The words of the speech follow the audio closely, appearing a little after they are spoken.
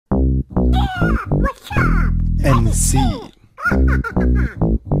NSC,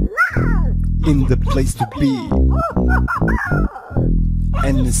 in the place to be.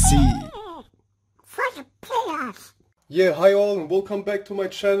 NSC. For the players. Yeah, hi all and welcome back to my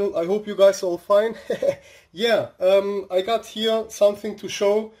channel. I hope you guys are all fine. Yeah, I got here something to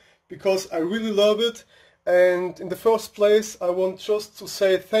show because I really love it. And in the first place, I want just to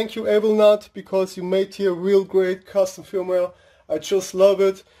say thank you, Evilnat, because you made here real great custom firmware. I just love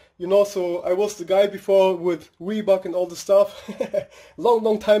it. You know, so I was the guy before with Reebok and all the stuff.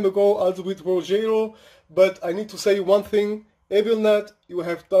 long time ago, also with Rogero. But I need to say one thing. Evilnat, you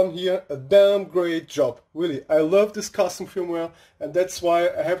have done here a damn great job. Really, I love this custom firmware, and that's why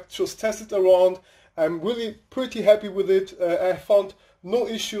I have just tested around. I'm really pretty happy with it. I found no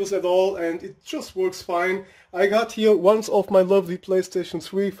issues at all, and it just works fine. I got here one of my lovely PlayStation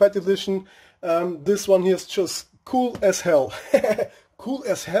 3 Fat Edition. This one here is just cool as hell. Cool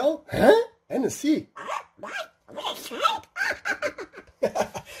as hell? Huh? NSC.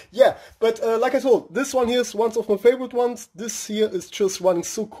 Yeah, but like I told, this one here is one of my favorite ones. This here is just running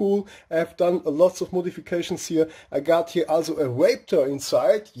so cool. I have done lots of modifications here. I got here also a Raptor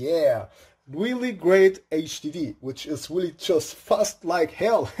inside. Yeah, really great HDD, which is really just fast like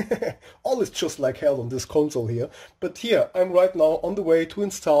hell. Always just like hell on this console here. But here, I'm right now on the way to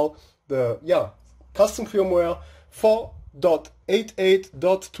install the custom firmware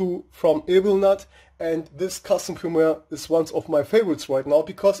 4.88.2 from Evilnat. And this custom firmware is one of my favorites right now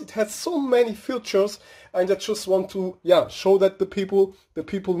because it has so many features, and I just want to show that the people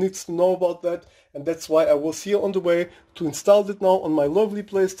needs to know about that, and that's why I was here on the way to install it now on my lovely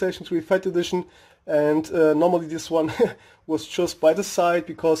PlayStation 3 Fat Edition. And normally this one was just by the side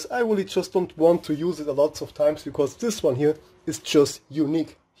because I really just don't want to use it a lot of times, because this one here is just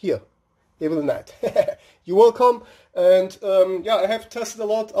unique here. Evilnat. You're welcome. And I have tested a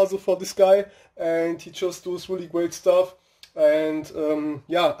lot also for this guy, and he just does really great stuff. And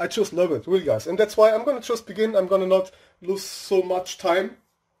I just love it, really, guys. And that's why I'm gonna just begin. I'm gonna not lose so much time.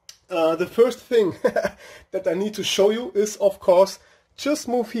 The first thing that I need to show you is, of course, just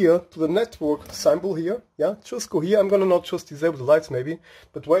move here to the network symbol here. Yeah, just go here. I'm gonna not just disable the lights maybe,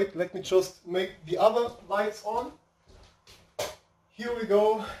 but wait, let me just make the other lights on. Here we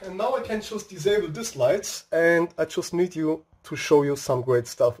go, and now I can just disable these lights, and I just need you to show you some great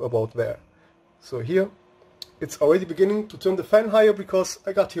stuff about there. So here, it's already beginning to turn the fan higher because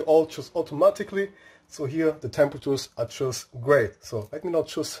I got here all just automatically. So here the temperatures are just great. So let me now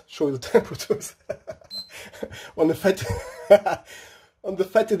just show you the temperatures on the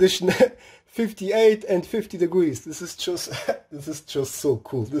Fat Edition. 58 and 50 degrees. This is just so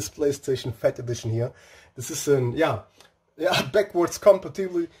cool. This PlayStation Fat Edition here. This is an backwards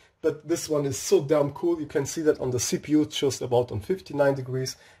compatibility, but this one is so damn cool. You can see that on the CPU it's just about on 59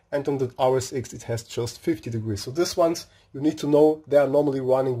 degrees, and on the RSX it has just 50 degrees. So this ones, you need to know, they are normally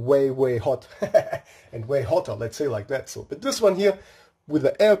running way hot and way hotter, let's say like that. So, but this one here with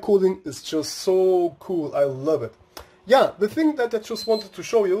the air cooling is just so cool. I love it. Yeah, the thing that I just wanted to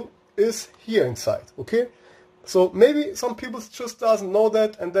show you is here inside, okay? So maybe some people just doesn't know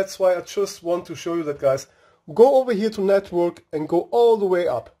that, and that's why I just want to show you that, guys. Go over here to network and go all the way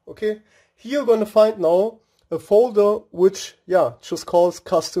up, okay? Here you're gonna find now a folder which just calls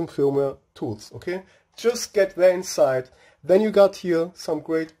custom firmware tools, okay? Just get there inside. Then you got here some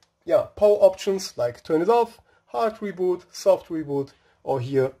great power options like turn it off, hard reboot, soft reboot, or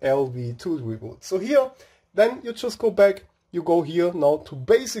here LV2 reboot. So here, then you just go back, you go here now to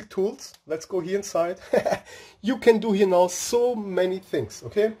basic tools. Let's go here inside. You can do here now so many things,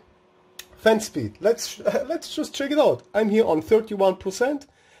 okay? Fan speed. Let's just check it out. I'm here on 31%,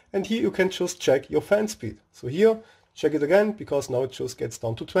 and here you can just check your fan speed. So here, check it again, because now it just gets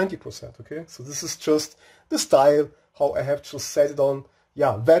down to 20%, okay? So this is just the style, how I have just set it on,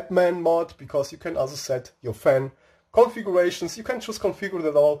 Webman mod, because you can also set your fan configurations. You can just configure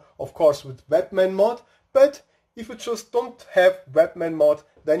that all, of course, with Webman mod, but if you just don't have Webman mod,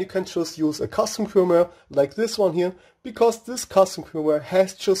 then you can just use a custom firmware like this one here, because this custom firmware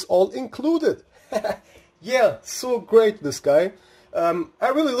has just all included. Yeah, so great, this guy. I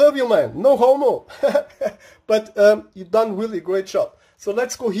really love you, man. No homo. But you've done really a great job. So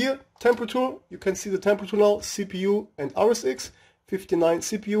let's go here. Temperature. You can see the temperature now. CPU and RSX. 59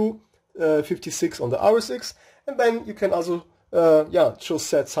 CPU, 56 on the RSX. And then you can also just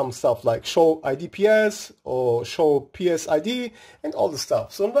set some stuff like show IDPS or show PSID and all the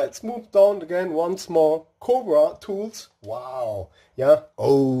stuff. So let's move down again once more. Cobra tools. Wow. Yeah.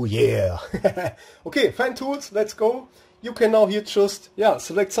 Oh yeah. Okay, fan tools. Let's go. You can now here just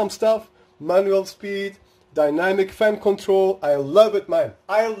select some stuff. Manual speed, dynamic fan control. I love it, man.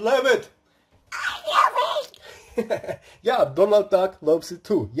 I love it. I love it. Yeah, Donald Duck loves it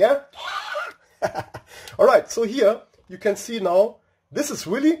too, yeah? Alright, so here you can see now, this is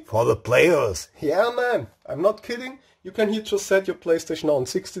really for the players. Yeah, man, I'm not kidding. You can here just set your PlayStation on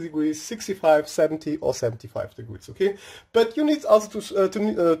 60 degrees, 65, 70 or 75 degrees, okay? But you need also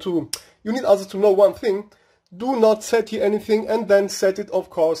to know one thing. Do not set here anything and then set it, of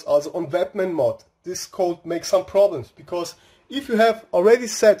course, also on Webman mod. This code makes some problems, because if you have already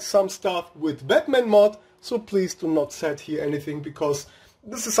set some stuff with Webman mod, so please do not set here anything, because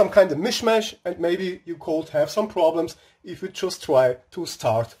this is some kind of mishmash and maybe you could have some problems if you just try to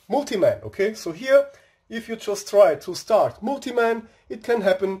start Multiman, okay? So here, if you just try to start Multiman, it can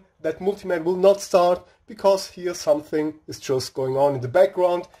happen that Multiman will not start, because here something is just going on in the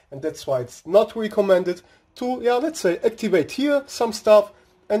background, and that's why it's not recommended to, yeah, let's say activate here some stuff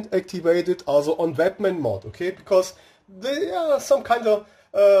and activate it also on Webman mod, okay? Because they are some kind of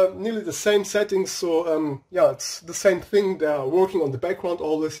nearly the same settings, so yeah, it's the same thing. They are working on the background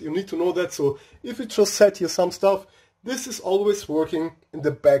always. You need to know that. So if you just set here some stuff, this is always working in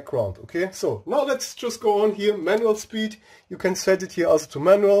the background, okay? So now let's just go on here, manual speed. You can set it here also to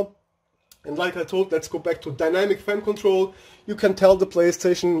manual. And like I told, let's go back to dynamic fan control. You can tell the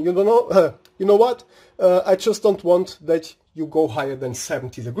PlayStation, you know what? I just don't want that you go higher than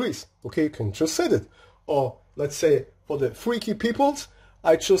 70 degrees. Okay, you can just set it. Or let's say for the freaky peoples,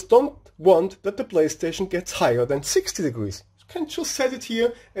 I just don't want that the PlayStation gets higher than 60 degrees. You can just set it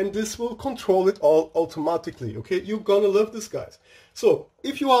here and this will control it all automatically. Okay, you're gonna love this, guys. So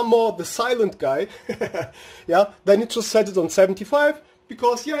if you are more the silent guy, yeah, then you just set it on 75.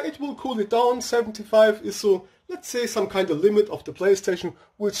 Because, yeah, it will cool it down. 75 is, so, let's say, some kind of limit of the PlayStation,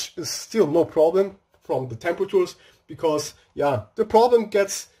 which is still no problem from the temperatures. Because, yeah, the problem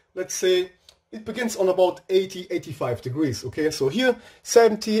gets, let's say, it begins on about 80, 85 degrees, okay? So here,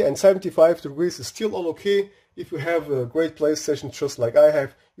 70 and 75 degrees is still all okay. If you have a great PlayStation, just like I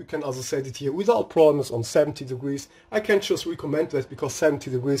have, you can also set it here without problems on 70 degrees. I can just recommend that, because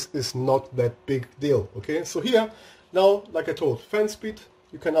 70 degrees is not that big deal, okay? So here, now, like I told, fan speed,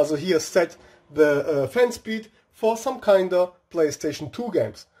 you can also here set the fan speed for some kind of PlayStation 2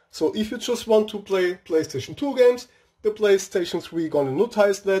 games. So if you just want to play PlayStation 2 games, the PlayStation 3 gonna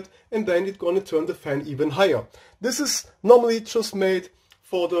notice that, and then it's gonna turn the fan even higher. This is normally just made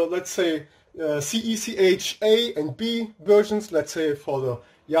for the, let's say, CECH A and B versions, let's say for the,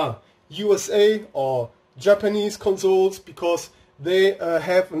 yeah, USA or Japanese consoles, because they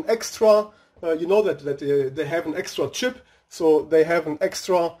have an extra, you know that they have an extra chip, so they have an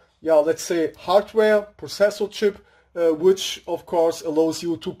extra, yeah, let's say hardware processor chip, which of course allows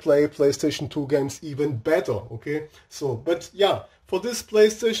you to play PlayStation 2 games even better, okay? So, but yeah, for this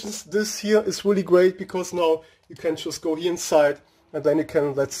PlayStations, this here is really great, because now you can just go here inside and then you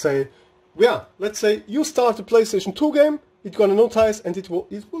can, let's say, yeah, let's say you start the PlayStation 2 game, it's gonna notice and it will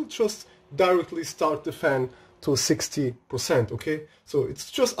just directly start the fan to 60%, okay? So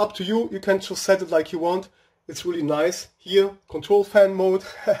it's just up to you. You can just set it like you want. It's really nice. Here, control fan mode.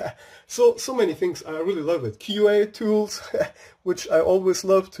 so many things. I really love it. QA tools, which I always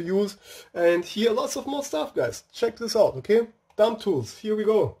love to use. And here, lots of more stuff, guys. Check this out, okay? Dump tools. Here we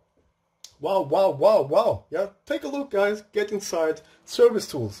go. Wow, wow, wow, wow. Yeah, take a look, guys. Get inside. Service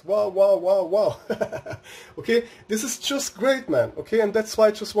tools. Wow, wow, wow, wow. Okay, this is just great, man. Okay, and that's why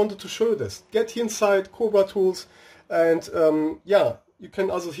I just wanted to show you this. Get here inside Cobra tools, and yeah, you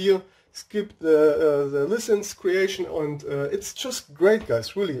can also here skip the license creation, and it's just great,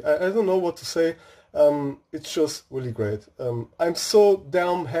 guys. Really, I don't know what to say. It's just really great. I'm so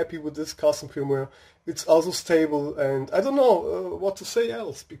damn happy with this custom firmware. It's also stable, and I don't know what to say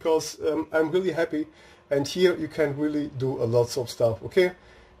else, because I'm really happy, and here you can really do a lot of stuff, okay?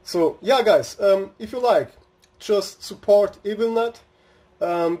 So yeah, guys, if you like, just support Evilnat,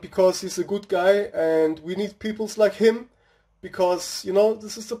 because he's a good guy and we need peoples like him, because, you know,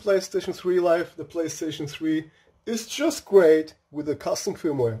 this is the PlayStation 3 life. The PlayStation 3 is just great with the custom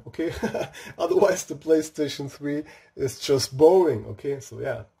firmware, okay? Otherwise the PlayStation 3 is just boring, okay? So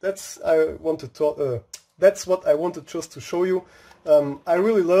yeah, that's what I wanted just to show you. I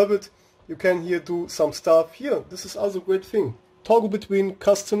really love it. You can here do some stuff. Here, this is also a great thing. Toggle between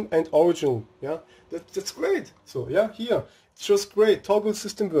custom and original, yeah? That's great. So yeah, here, it's just great. Toggle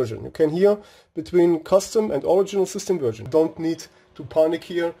system version. You can here between custom and original system version. Don't need to panic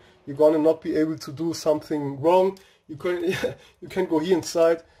here. You're gonna not be able to do something wrong. You can go here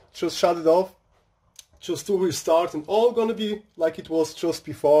inside, just shut it off, just do restart, and all gonna be like it was just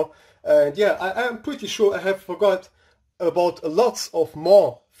before. And yeah, I'm pretty sure I have forgot about lots of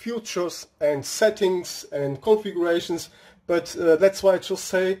more features and settings and configurations, but that's why I just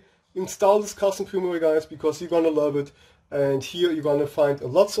say install this custom firmware, guys, because you're gonna love it. And here you're gonna find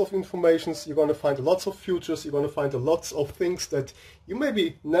lots of informations, you're gonna find lots of features, you're gonna find lots of things that you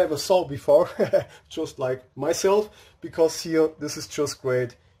maybe never saw before, just like myself, because here this is just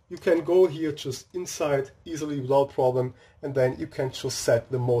great. You can go here just inside easily without problem, and then you can just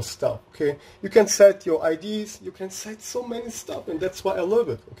set the most stuff, okay? You can set your IDs, you can set so many stuff, and that's why I love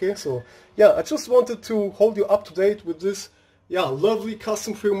it, okay? So yeah, I just wanted to hold you up to date with this, yeah, lovely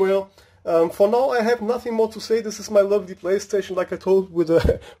custom firmware. For now, I have nothing more to say. This is my lovely PlayStation, like I told, with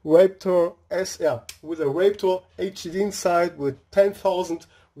a Raptor with a Raptor HDD inside with 10,000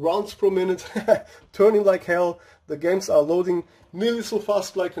 rounds per minute, turning like hell. The games are loading nearly so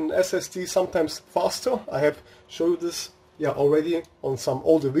fast like an SSD, sometimes faster. I have shown you this, already on some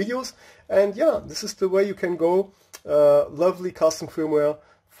older videos. And yeah, this is the way you can go. Lovely custom firmware,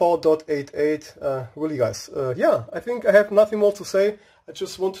 4.88. Really, guys. Yeah, I think I have nothing more to say. I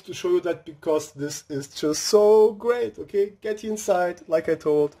just wanted to show you that because this is just so great, okay? Get inside, like I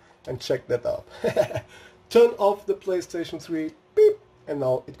told, and check that out. Turn off the PlayStation 3, beep, and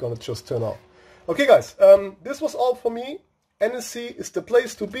now it's gonna just turn off. Okay, guys, this was all for me. NSC is the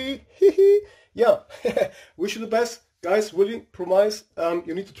place to be. Yeah, wish you the best. Guys, really, promise,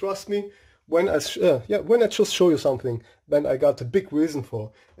 you need to trust me. When I just show you something, then I got a big reason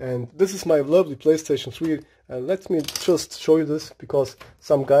for. And this is my lovely PlayStation 3. Let me just show you this, because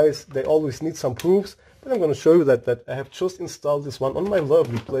some guys, they always need some proofs. But I'm going to show you that I have just installed this one on my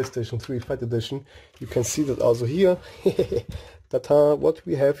lovely PlayStation 3 Fat Edition. You can see that also here. Ta-ta, what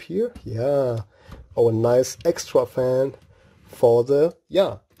we have here? Yeah, our nice extra fan for the,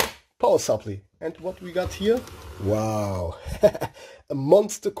 power supply. And what we got here? Wow, a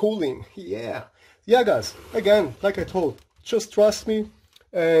monster cooling. Yeah, guys, again, like I told, just trust me.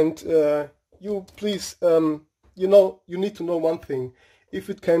 And you please, you need to know one thing. If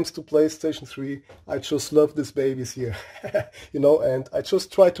it comes to PlayStation 3, I just love these babies here, and I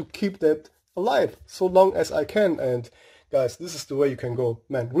just try to keep that alive so long as I can. And guys, this is the way you can go,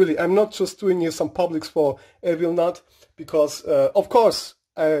 man. Really, I'm not just doing here some publics for Evilnat, because of course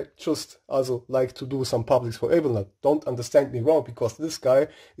I just also like to do some publics for Evilnat. Don't understand me wrong, because this guy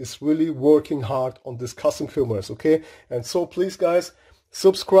is really working hard on this custom firmwares, okay? And so please, guys,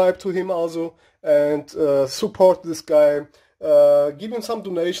 subscribe to him also, and support this guy. Give him some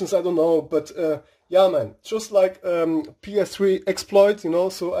donations, I don't know, but yeah, man, just like PS3 exploit,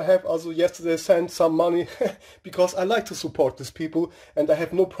 so I have also yesterday sent some money because I like to support these people, and I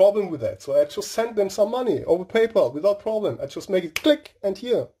have no problem with that. So I just sent them some money over PayPal without problem. I just make it click, and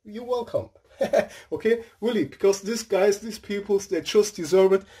here, you're welcome. Okay, really, because these guys, these peoples, they just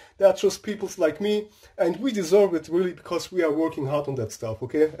deserve it. They are just peoples like me, and we deserve it, really, because we are working hard on that stuff,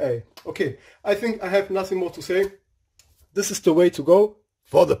 okay? Hey, okay, I think I have nothing more to say. This is the way to go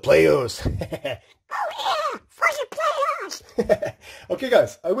for the players. Oh yeah, for the players. Okay,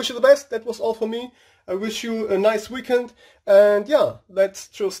 guys, I wish you the best. That was all for me. I wish you a nice weekend. And yeah, let's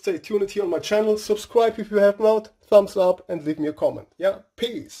just stay tuned here on my channel. Subscribe if you have not. Thumbs up and leave me a comment. Yeah,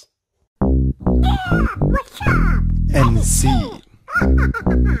 peace. Yeah, what's up? NSC.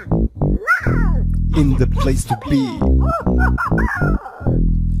 In the place to be.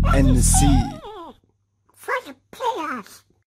 NSC.